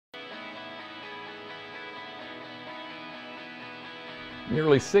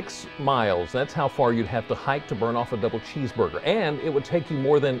Nearly 6 miles. That's how far you'd have to hike to burn off a double cheeseburger. And it would take you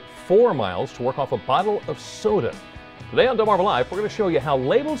more than 4 miles to work off a bottle of soda. Today on Delmarva Life, we're going to show you how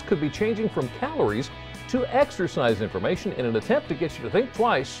labels could be changing from calories to exercise information in an attempt to get you to think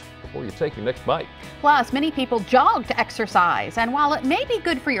twice before you take your next bite. Plus, many people jog to exercise, and while it may be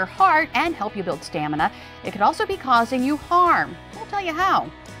good for your heart and help you build stamina, it could also be causing you harm. We'll tell you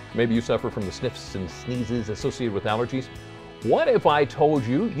how. Maybe you suffer from the sniffs and sneezes associated with allergies. What if I told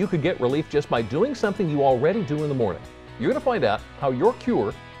you you could get relief just by doing something you already do in the morning? You're going to find out how your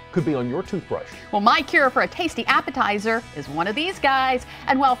cure could be on your toothbrush. Well, my cure for a tasty appetizer is one of these guys.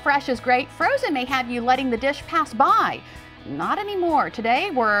 And while fresh is great, frozen may have you letting the dish pass by. Not anymore. Today,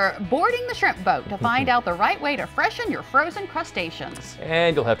 we're boarding the shrimp boat to find out the right way to freshen your frozen crustaceans.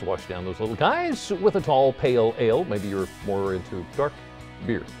 And you'll have to wash down those little guys with a tall, pale ale. Maybe you're more into dark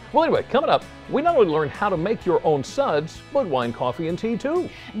beer. Well, anyway, coming up, we not only learn how to make your own suds, but wine, coffee, and tea too.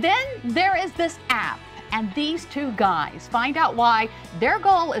 Then there is this app and these two guys. Find out why their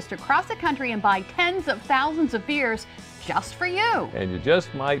goal is to cross the country and buy tens of thousands of beers just for you. And you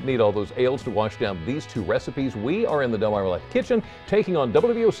just might need all those ales to wash down these two recipes. We are in the Delmarva Life kitchen, taking on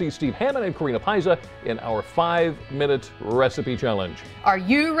WBOC Steve Hammond and Karina Paiza in our 5-minute recipe challenge. Are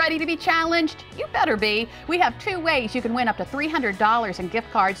you ready to be challenged? You better be. We have 2 ways you can win up to $300 in gift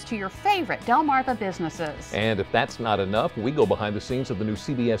cards to your favorite Delmarva businesses. And if that's not enough, we go behind the scenes of the new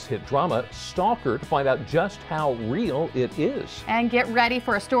CBS hit drama Stalker to find out just how real it is. And get ready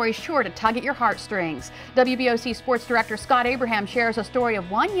for a story sure to tug at your heartstrings. WBOC Sports Director Scott Abraham shares a story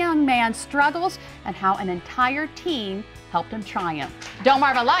of one young man's struggles and how an entire team helped him triumph.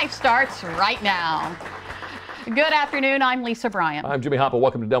 Delmarva Life starts right now. Good afternoon, I'm Lisa Bryant. I'm Jimmy Hoppa.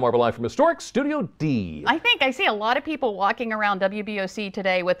 Welcome to Delmarva Live from Historic Studio D. I think I see a lot of people walking around WBOC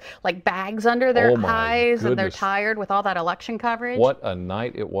today with like bags under their eyes and they're tired with all that election coverage. What a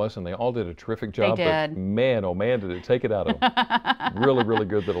night it was, and they all did a terrific job. They did. But man, oh man, did it take it out of them. Really, really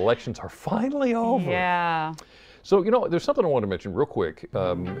good that elections are finally over. Yeah. So, you know, there's something I want to mention real quick.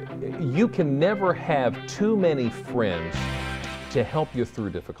 You can never have too many friends to help you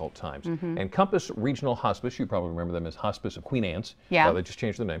through difficult times. And Compass Regional Hospice, you probably remember them as Hospice of Queen Anne's. Yeah. They just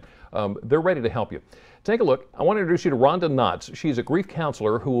changed the name. They're ready to help you. Take a look. I want to introduce you to Rhonda Knotts. She's a grief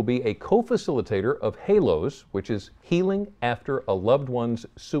counselor who will be a co-facilitator of HALOS, which is Healing After a Loved One's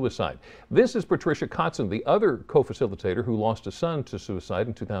Suicide. This is Patricia Kotzen, the other co-facilitator who lost a son to suicide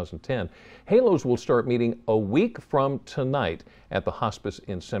in 2010. HALOS will start meeting a week from tonight at the hospice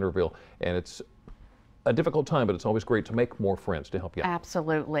in Centerville, and it's a difficult time, but it's always great to make more friends to help you out.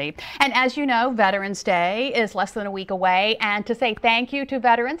 Absolutely. And as you know, Veterans Day is less than a week away. And to say thank you to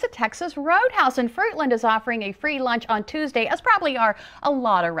veterans, the Texas Roadhouse in Fruitland is offering a free lunch on Tuesday, as probably are a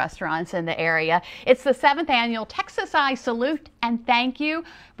lot of restaurants in the area. It's the 7th annual Texas I Salute and Thank You.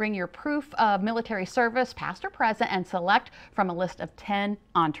 Bring your proof of military service, past or present, and select from a list of 10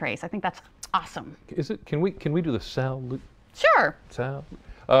 entrees. I think that's awesome. Is it? Can we do the salute? Sure. Salute.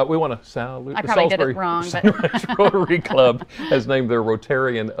 We want to salute. I probably did it wrong. But Rotary Club has named their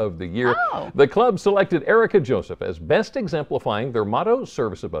Rotarian of the Year. Oh. The club selected Erica Joseph as best exemplifying their motto,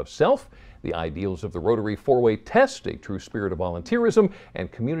 service above self, the ideals of the Rotary 4-way test, a true spirit of volunteerism,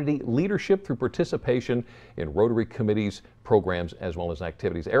 and community leadership through participation in Rotary committees, programs, as well as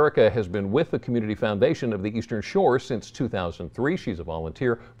activities. Erica has been with the Community Foundation of the Eastern Shore since 2003. She's a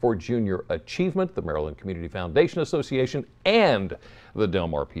volunteer for Junior Achievement, the Maryland Community Foundation Association, and the Del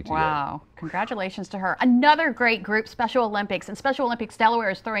Mar PTA. Wow. Congratulations to her. Another great group, Special Olympics. And Special Olympics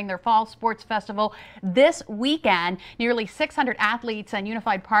Delaware is throwing their Fall Sports Festival this weekend. Nearly 600 athletes and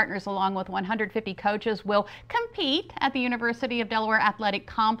unified partners, along with 150 coaches, will compete at the University of Delaware Athletic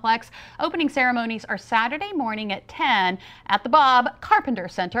Complex. Opening ceremonies are Saturday morning at 10 at the Bob Carpenter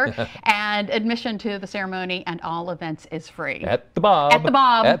Center. And admission to the ceremony and all events is free. At the Bob. At the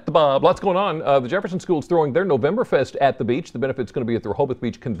Bob. At the Bob. Lots going on. The Jefferson School is throwing their Novemberfest at the beach. The benefit's going to be at the Rehoboth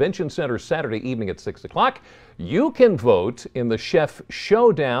Beach Convention Center Saturday evening at 6 o'clock. You can vote in the Chef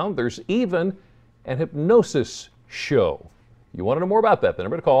Showdown. There's even an hypnosis show. You want to know more about that? The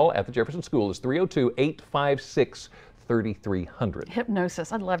number to call at the Jefferson School is 302-856-3300.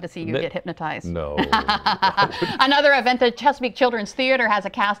 Hypnosis. I'd love to see you get hypnotized. No. Another event, the Chesapeake Children's Theater has a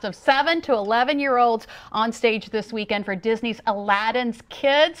cast of 7 to 11-year-olds on stage this weekend for Disney's Aladdin's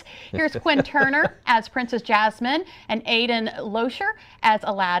Kids. Here's Quinn Turner as Princess Jasmine and Aidan Loescher as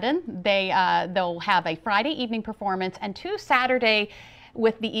Aladdin. They'll have a Friday evening performance and 2 Saturday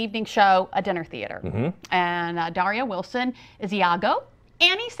with the evening show, a dinner theater. And Daria Wilson is Iago.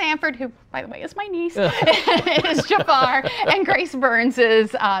 Annie Sanford, who, by the way, is my niece, is Jafar, and Grace Burns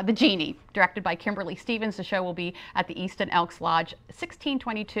is the Genie, directed by Kimberly Stevens. The show will be at the Easton Elks Lodge,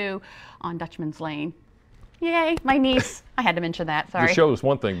 1622 on Dutchman's Lane. Yay, my niece. I had to mention that, sorry. The show is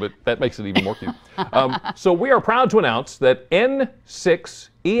one thing, but that makes it even more cute. So we are proud to announce that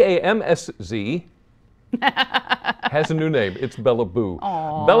N6EAMSZ has a new name. It's Bella Boo.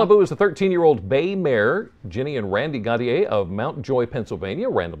 Aww. Bella Boo is a 13-year-old bay mare, Ginny and Randy Gaudier of Mount Joy, Pennsylvania,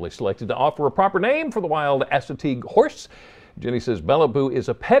 randomly selected to offer a proper name for the wild Assateague horse. Ginny says Bella Boo is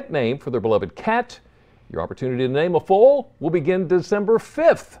a pet name for their beloved cat. Your opportunity to name a foal will begin December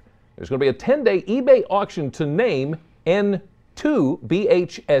 5th. There's going to be a 10-day eBay auction to name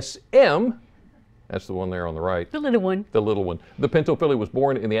N2BHSM. That's the one there on the right. The little one. The little one. The Pinto filly was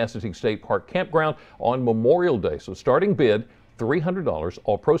born in the Assateague State Park Campground on Memorial Day. So starting bid, $300.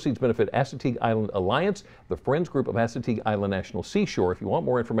 All proceeds benefit Assateague Island Alliance, the Friends Group of Assateague Island National Seashore. If you want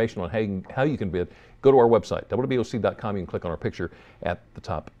more information on how you can bid, go to our website, wboc.com. You can click on our picture at the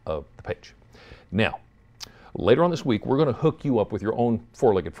top of the page. Now, later on this week, we're going to hook you up with your own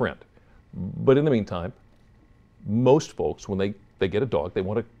four-legged friend. But in the meantime, most folks, when they get a dog, they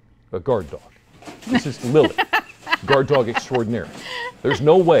want a guard dog. This is Lily, guard dog extraordinaire. There's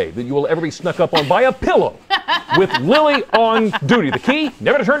no way that you will ever be snuck up on by a pillow with Lily on duty. The key,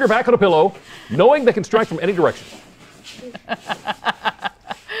 never to turn your back on a pillow, knowing they can strike from any direction.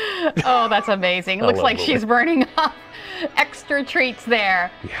 Oh, that's amazing. Looks like she's burning off extra treats there.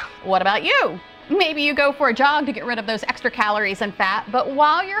 Yeah. What about you? Maybe you go for a jog to get rid of those extra calories and fat, but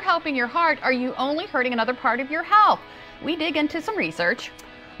while you're helping your heart, are you only hurting another part of your health? We dig into some research.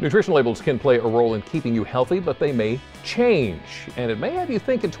 Nutrition labels can play a role in keeping you healthy, but they may change. And it may have you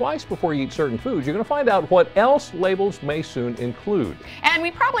thinking twice before you eat certain foods. You're going to find out what else labels may soon include. And we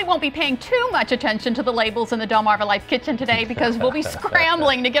probably won't be paying too much attention to the labels in the Delmarva Life Kitchen today because we'll be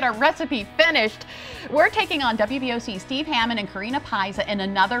scrambling to get our recipe finished. We're taking on WBOC's Steve Hammond and Karina Pisa in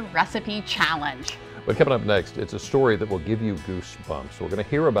another recipe challenge. But coming up next, it's a story that will give you goosebumps. We're going to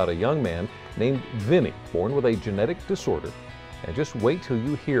hear about a young man named Vinny, born with a genetic disorder. And just wait till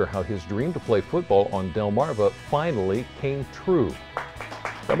you hear how his dream to play football on Delmarva finally came true.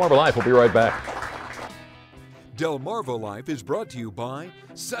 Delmarva Life will be right back. Delmarva Life is brought to you by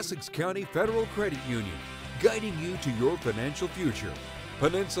Sussex County Federal Credit Union, guiding you to your financial future.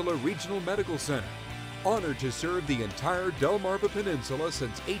 Peninsula Regional Medical Center, honored to serve the entire Delmarva Peninsula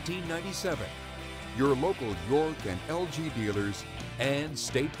since 1897. Your local York and LG dealers, and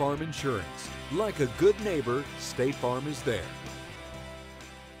State Farm Insurance. Like a good neighbor, State Farm is there.